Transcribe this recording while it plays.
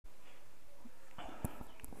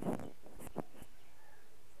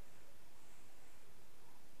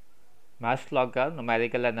Method-Numerica,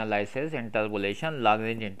 numerical analysis, interpolation,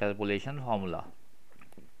 Lagrange interpolation formula.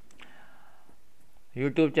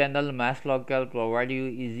 YouTube channel Method-Numerica provide you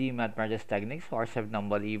easy mathematics techniques. WhatsApp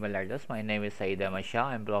number, email address. My name is Seidel.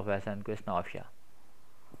 I am professor in question of Shah.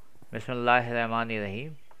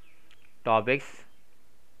 Bismillahirrahmanirrahim. Topics: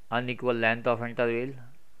 unequal length of interval,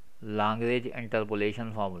 Lagrange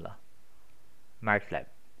interpolation formula, MATLAB.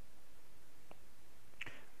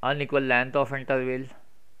 Unequal length of interval.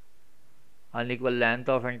 Unequal length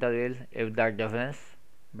of interval if the difference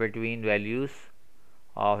between values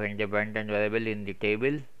of independent variable in the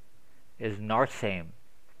table is not same,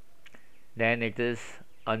 then it is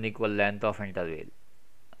unequal length of interval.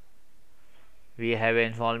 We have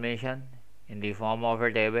information in the form of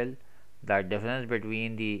a table. The difference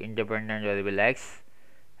between the independent variable x,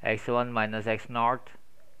 x1 minus x naught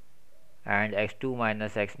and x2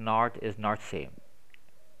 minus x naught is not same.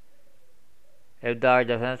 If the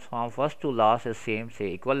difference from first to last is same,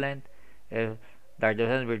 say equal length. If the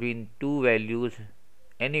difference between two values,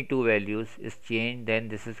 any two values is changed, then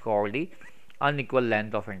this is called the unequal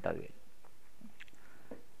length of interval.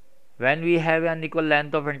 When we have unequal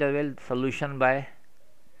length of interval, solution by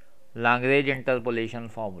Lagrange interpolation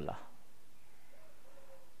formula.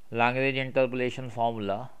 Lagrange interpolation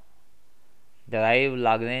formula. Derive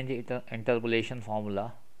Lagrange interpolation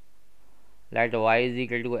formula. Let y is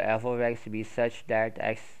equal to f of x be such that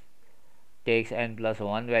x takes n plus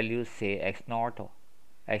 1 values, say x naught,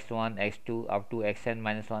 x1, x2 up to xn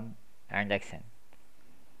minus 1 and xn,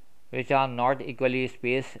 which are not equally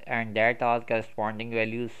spaced and that are corresponding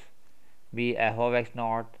values be f of x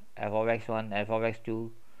naught, f of x1, f of x2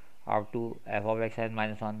 up to f of xn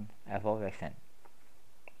minus 1, f of xn.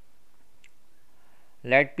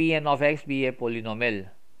 Let Pn of x be a polynomial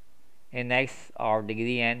in x of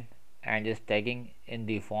degree n and is taking in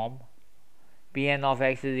the form Pn of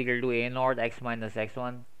x is equal to a naught x minus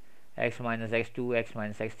x1, x minus x2, x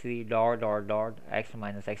minus x3 dot x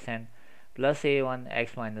minus xn plus a1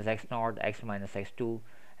 x minus x naught, x minus x2,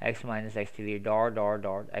 x minus x3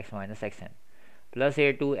 dot x minus xn plus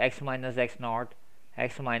a2 x minus x naught,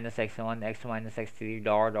 x minus x1, x minus x3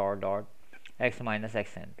 dot x minus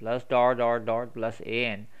xn plus dot plus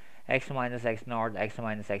an x minus x naught, x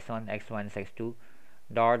minus x1, x minus x2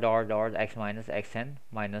 dot x minus xn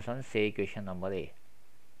minus 1, say equation number A.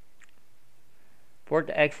 Put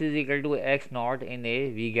x is equal to x naught in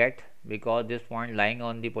A, we get, because this point lying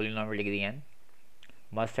on the polynomial degree n,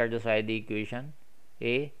 must satisfy the equation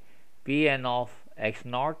A, Pn of x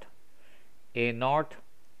naught, a naught,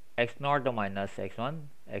 x naught minus x1,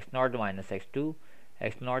 x naught minus x2,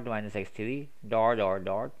 x naught minus x3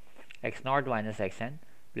 dot x naught minus xn.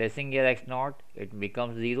 Placing here x naught, it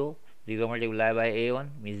becomes 0. 0 multiplied by a1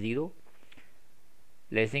 means 0.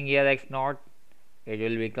 Placing here x naught, it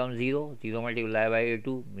will become 0. 0 multiplied by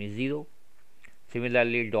a2 means 0.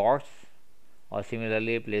 Similarly dots, or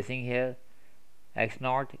similarly placing here x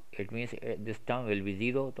naught, it means this term will be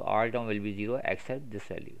 0. So all term will be 0 except this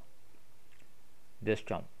value, this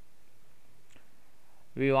term.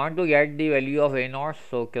 We want to get the value of a naught,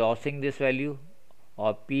 so crossing this value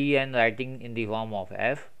or p and writing in the form of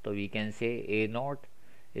f, so we can say a naught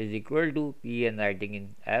is equal to p and writing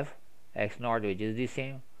in f, x naught which is the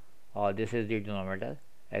same, or this is the denominator,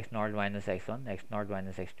 x naught minus x1, x naught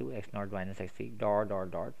minus x2, x naught minus x3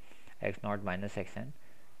 dot x naught minus xn.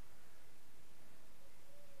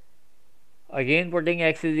 Again putting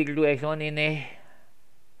x is equal to x1 in A,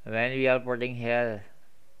 when we are putting here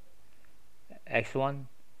x1,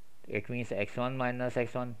 it means x1 minus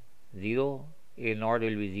x1 0, a naught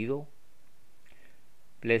will be 0.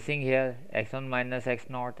 Placing here x1 minus x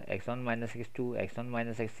naught, x1 minus x2, x1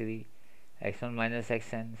 minus x3, x1 minus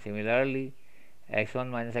xn. Similarly x1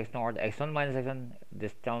 minus x naught, x1 minus x1,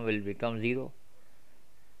 this term will become 0.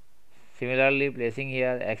 Similarly placing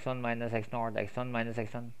here x1 minus x naught, x1 minus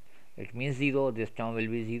x1, it means 0, this term will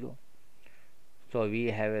be 0. So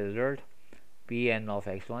we have a result Pn of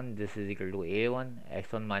x1, this is equal to a1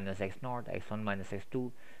 x1 minus x naught, x1 minus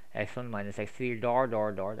x2, x1 minus x3 dot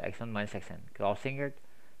x1 minus xn. Crossing it,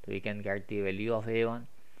 so we can get the value of a1.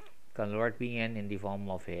 Convert Pn in the form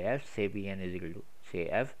of af, say Pn is equal to, say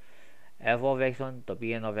f of x1, so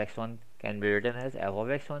Pn of x1 can be written as f of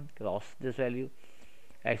x1, cross this value,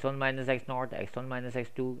 x1 minus x naught, x1 minus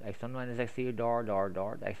x2, x1 minus x3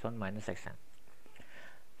 dot x1 minus xn.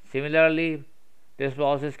 Similarly this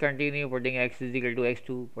process continue, putting x is equal to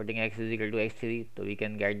x2, putting x is equal to x3, so we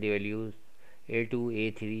can get the values a2,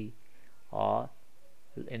 a3, or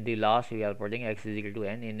in the last we are putting x is equal to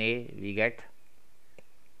n. In A we get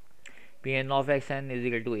Pn of xn is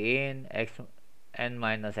equal to an x xn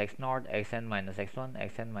minus x naught, xn minus x1,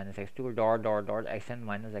 xn minus x2 dot dot dot xn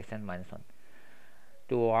minus 1.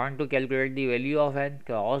 To want to calculate the value of n,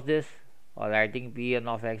 cross this, or writing Pn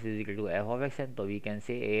of x is equal to f of xn, so we can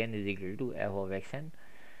say an is equal to f of xn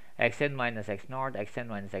minus x naught, xn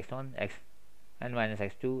minus x1, xn minus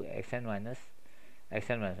x2, xn minus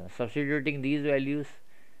 1. Substituting these values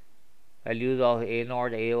of a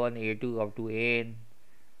naught, a1, a2 up to an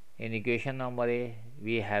in equation number a,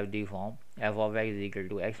 we have the form f of x is equal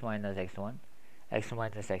to x minus x1, x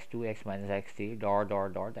minus x2, x minus x3 dot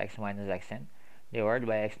dot dot x minus xn divided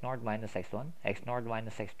by x naught minus x1, x naught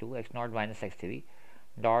minus x2, x naught minus x3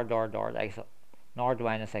 dot dot dot x naught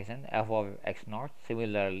minus xn f of x naught.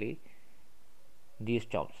 Similarly, these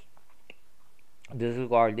terms. This is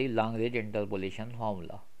called the Lagrange interpolation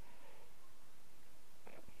formula.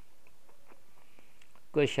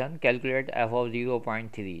 Question: calculate f of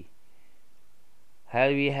 0.3. Here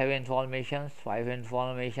we have informations, 5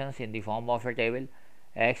 informations in the form of a table.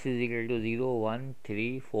 X is equal to 0, 1,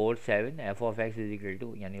 3, 4, 7. F of x is equal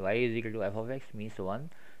to, yani y is equal to f of x means 1,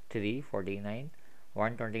 3, 49,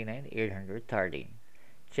 129, 813.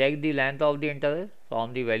 Check the length of the interval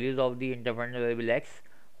from the values of the independent variable x.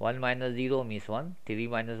 1 minus 0 means 1, 3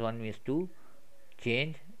 minus 1 means 2.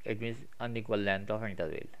 Change, it means unequal length of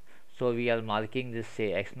interval. So we are marking this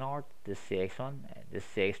say x0, this say x1, this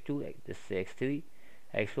say x2, this say x3,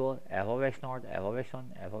 x4, f of x0, f of x1,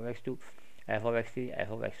 f of x2, f of x3, f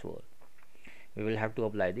of x4. We will have to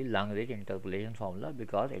apply the Lagrange interpolation formula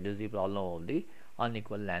because it is the problem of the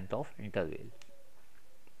unequal length of interval.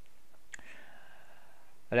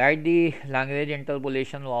 Write the Lagrange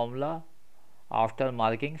interpolation formula after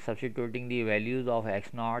marking, substituting the values of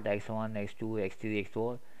x0, x1, x2, x3,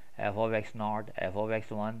 x4, f of x0, f of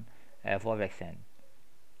x1, f of xn.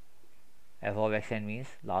 F of xn means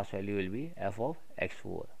last value will be f of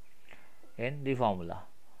x4 in the formula.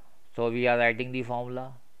 So we are writing the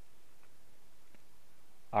formula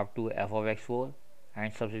up to f of x4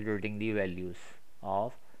 and substituting the values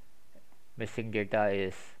of missing data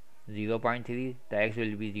is 0.3, the x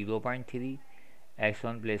will be 0.3,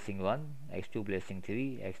 x1 placing 1, x2 placing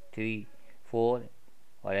 3, x3 4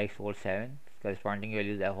 or x4 7. Corresponding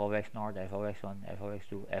values f of x0, f of x1, f of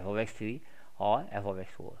x2, f of x3 or f of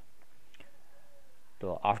x4.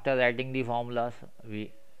 So after writing the formula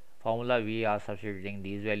we are substituting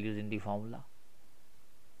these values in the formula,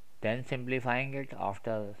 then simplifying it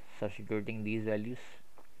after substituting these values,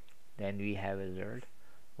 then we have a result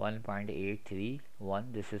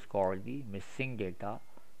 1.831. This is called the missing data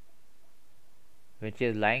which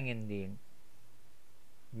is lying in the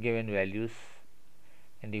given values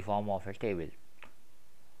in the form of a table.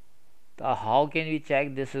 So how can we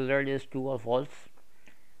check this result is true or false?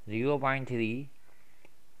 0.3,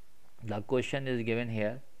 the question is given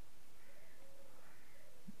here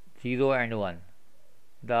 0 and 1.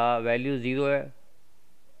 The value 0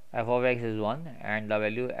 f of x is 1 and the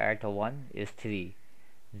value at 1 is 3.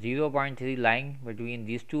 0.3 lying between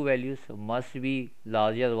these two values must be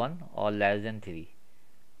larger 1 or less than 3.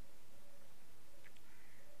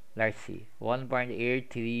 Let's see,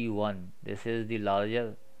 1.831, this is the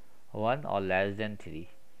larger 1 or less than 3.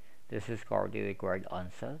 This is called the required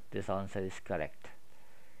answer. This answer is correct.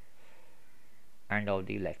 End of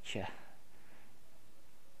the lecture.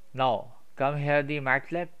 Now come here the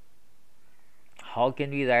MATLAB. How can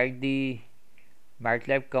we write the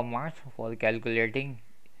MATLAB commands for calculating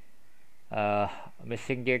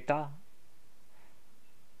missing data?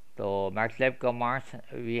 So MATLAB commands,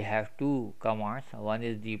 we have two commands. One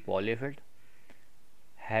is the polyfill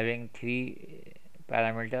having 3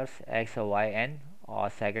 parameters x, y, n, or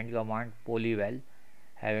second command polyval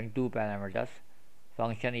having 2 parameters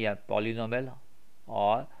function polynomial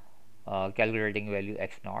or calculating value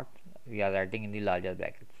x0. We are writing in the large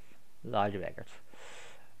brackets.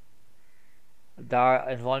 The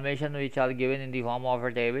information which are given in the form of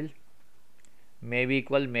a table may be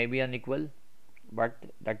equal, may be unequal, but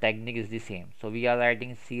the technique is the same. So we are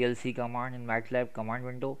writing CLC command in MATLAB command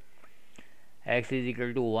window. X is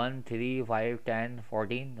equal to 1, 3, 5, 10,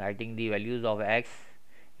 14, writing the values of x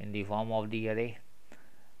in the form of the array.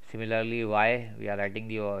 Similarly y, we are writing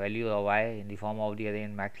the value of y in the form of the array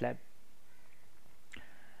in MATLAB.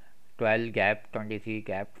 12 gap, 23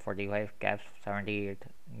 gap, 45 gaps, 78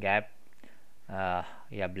 gap,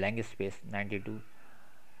 blank space 92.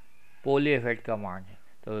 Polyfill command.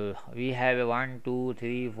 So we have 1, 2,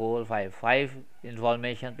 3, 4, 5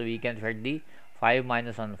 information, so we can fit the 5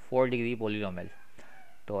 minus 1 4 degree polynomial.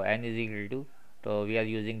 So n is equal to, so we are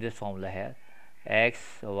using this formula here, x,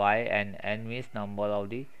 y and n means number of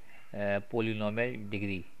the polynomial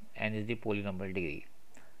degree. N is the polynomial degree.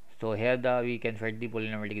 So here we can fit the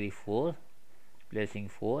polynomial degree 4, placing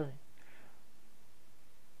 4.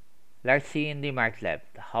 Let's see in the MATLAB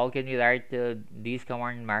how can we write these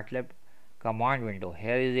commands in MATLAB command window.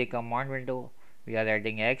 Here is a command window. We are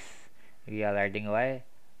writing x, we are writing y,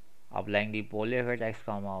 applying the poly effect x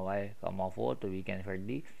comma y comma 4, so we can fit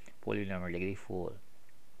the polynomial degree 4.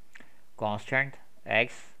 Constant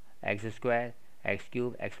x, x square, x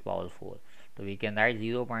cube, x power 4. So we can write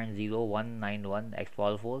 0.0191 x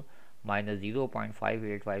power 4 minus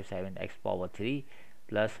 0.5857 x power 3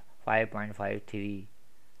 plus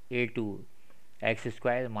 5.5382 x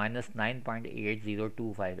square minus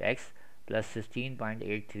 9.8025 x plus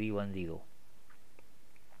 16.8310.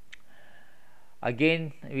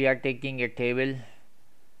 Again we are taking a table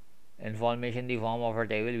information in the form of a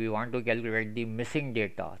table. We want to calculate the missing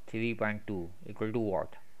data 3.2 equal to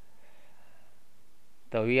what?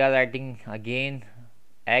 So we are writing again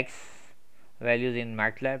x values in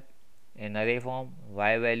MATLAB in array form,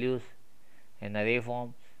 y values in array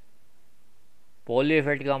form. Poly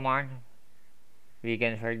effect command, we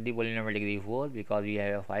can fit the polynomial degree 4 because we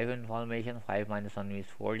have a 5 information. 5 minus 1 is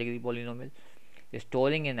 4 degree polynomial.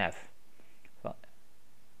 Storing in f.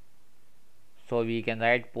 So we can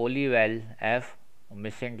write polyval f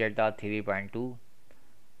missing data 3.2.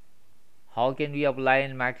 How can we apply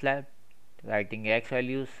in MATLAB? Writing x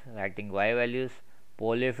values, writing y values,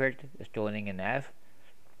 poly fit, storing in f,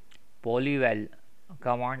 polyval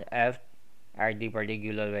command f at the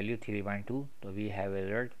particular value 3.2. So we have a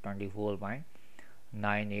result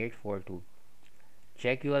 24.9842.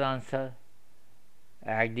 Check your answer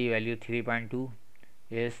at the value 3.2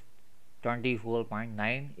 is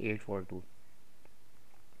 24.9842.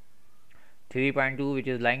 3.2 which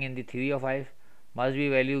is lying in the 3 of 5 must be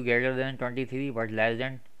value greater than 23 but less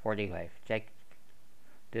than 45. Check,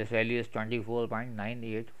 this value is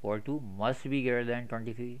 24.9842, must be greater than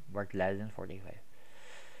 23 but less than 45.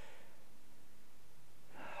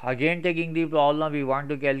 Again taking the problem, we want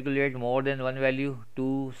to calculate more than one value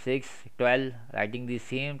 2, 6, 12, writing the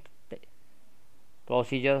same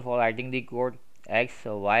procedure for writing the code x,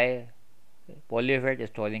 y, poly fit,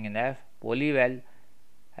 storing in f, polyval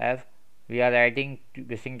f. We are writing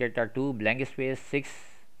missing data 2, blank space 6,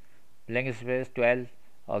 blank space 12,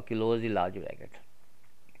 or close the large bracket.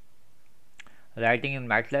 Writing in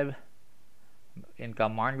MATLAB in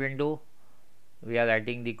command window, we are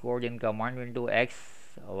writing the code in command window x,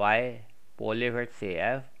 y, poly fit say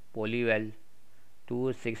f, polyval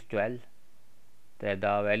 2, 6, 12. The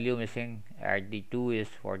value missing at the 2 is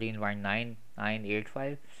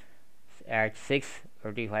 14.9985, at 6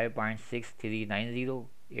 35.6390,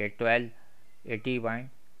 at 12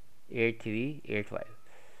 80.8385.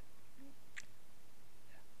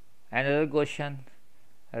 Another question,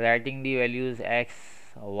 writing the values x,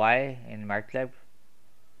 y in MATLAB,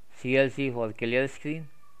 CLC for clear screen.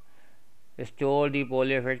 Store the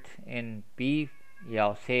poly fit in P,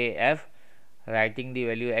 yeah, say F, writing the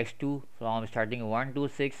value x2 from starting 1 to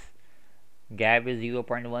 6, gap is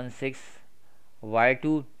 0.16,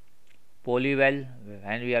 y2 polyval,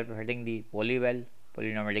 and we are fitting the polyval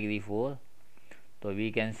polynomial degree 4. So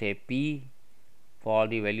we can say P for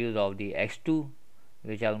the values of the x2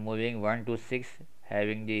 which are moving 1 to 6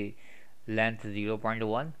 having the length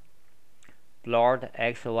 0.1. Plot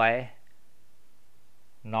x, y,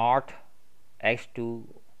 not x2,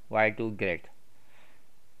 y2 grid.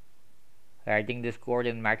 Writing this code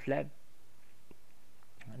in MATLAB.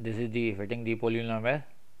 This is the fitting the polynomial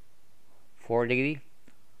 4 degree,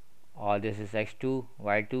 or this is x2,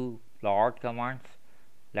 y2 plot commands.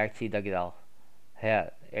 Let's see the graph.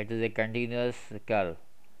 Here it is a continuous curve.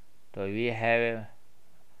 So we have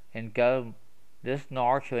in curve this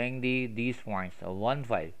not showing these points 1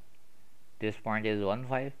 5. This point is 1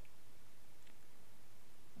 5,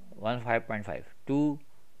 1 5.5, 2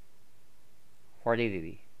 40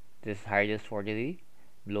 degree. This height is 40 degree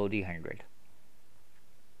below the 100.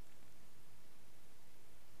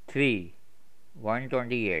 3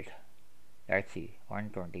 128. Let's see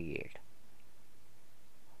 128.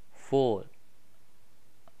 4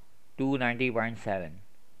 290.7,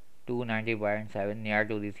 290.7 near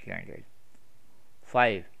to the 300.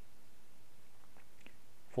 5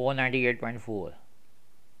 498.4,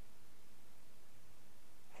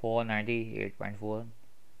 498.4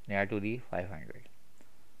 near to the 500.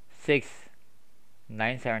 6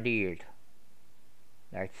 978.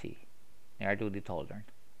 Let's see near to the 1000.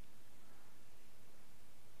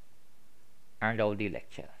 End of the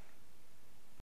lecture.